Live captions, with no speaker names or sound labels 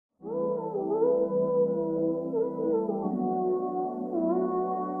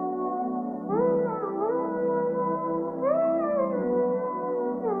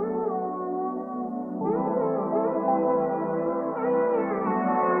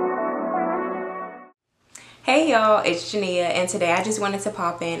Hey y'all, it's Jania, and today I just wanted to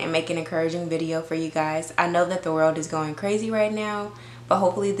pop in and make an encouraging video for you guys. I know that the world is going crazy right now, but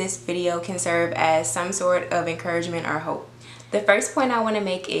hopefully this video can serve as some sort of encouragement or hope. The first point I want to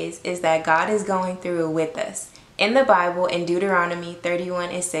make is that God is going through it with us. In the Bible, in Deuteronomy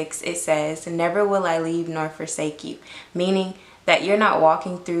 31:6, it says, "Never will I leave nor forsake you," meaning that you're not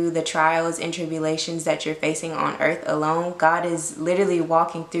walking through the trials and tribulations that you're facing on earth alone. God is literally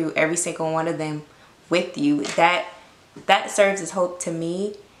walking through every single one of them with you. That serves as hope to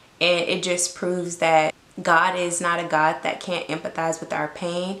me, and it just proves that God is not a God that can't empathize with our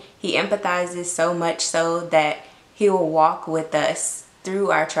pain. He empathizes so much so that he will walk with us through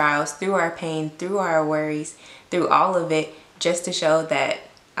our trials, through our pain, through our worries, through all of it, just to show that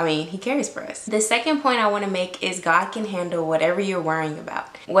he cares for us. The second point I want to make is God can handle whatever you're worrying about.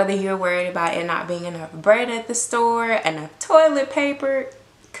 Whether you're worried about it not being enough bread at the store, enough toilet paper,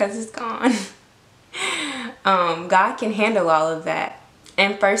 because it's gone. God can handle all of that.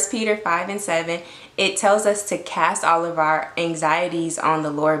 In 1 Peter 5:7, it tells us to cast all of our anxieties on the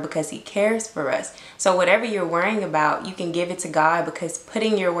Lord because he cares for us. So whatever you're worrying about, you can give it to God, because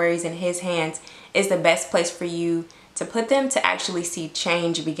putting your worries in his hands is the best place for you to put them to actually see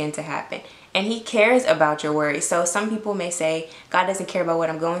change begin to happen. And he cares about your worries. So some people may say, God doesn't care about what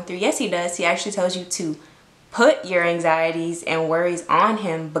I'm going through. Yes, he does. He actually tells you to put your anxieties and worries on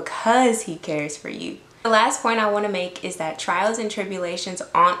him because he cares for you. The last point I want to make is that trials and tribulations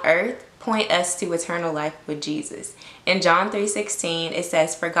on earth point us to eternal life with Jesus. In John 3:16, it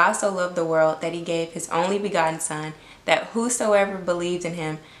says, "For God so loved the world that he gave his only begotten Son, that whosoever believes in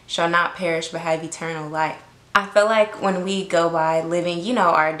him shall not perish but have eternal life." I feel like when we go by living,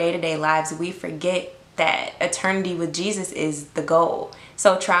 our day-to-day lives, we forget that eternity with Jesus is the goal.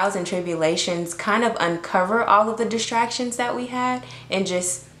 So trials and tribulations kind of uncover all of the distractions that we had and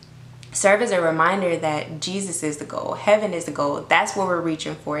just serve as a reminder that Jesus is the goal. Heaven is the goal. That's what we're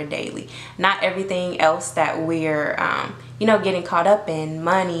reaching for daily. Not everything else that we're, getting caught up in.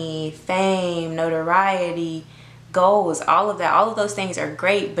 Money, fame, notoriety, goals, all of that. All of those things are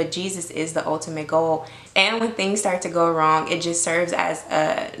great, but Jesus is the ultimate goal. And when things start to go wrong, it just serves as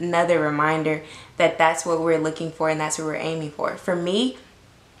another reminder that that's what we're looking for and that's what we're aiming for. For me,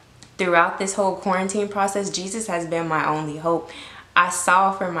 throughout this whole quarantine process, Jesus has been my only hope. I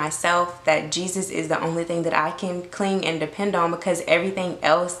saw for myself that Jesus is the only thing that I can cling and depend on, because everything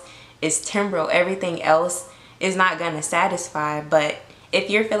else is temporal. Everything else is not going to satisfy. But if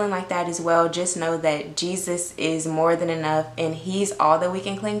you're feeling like that as well, just know that Jesus is more than enough, and he's all that we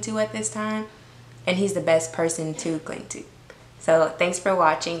can cling to at this time, and he's the best person to cling to. So thanks for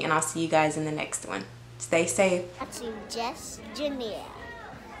watching, and I'll see you guys in the next one. Stay safe. Watching Jess Jania.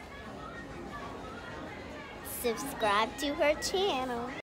 Subscribe to her channel.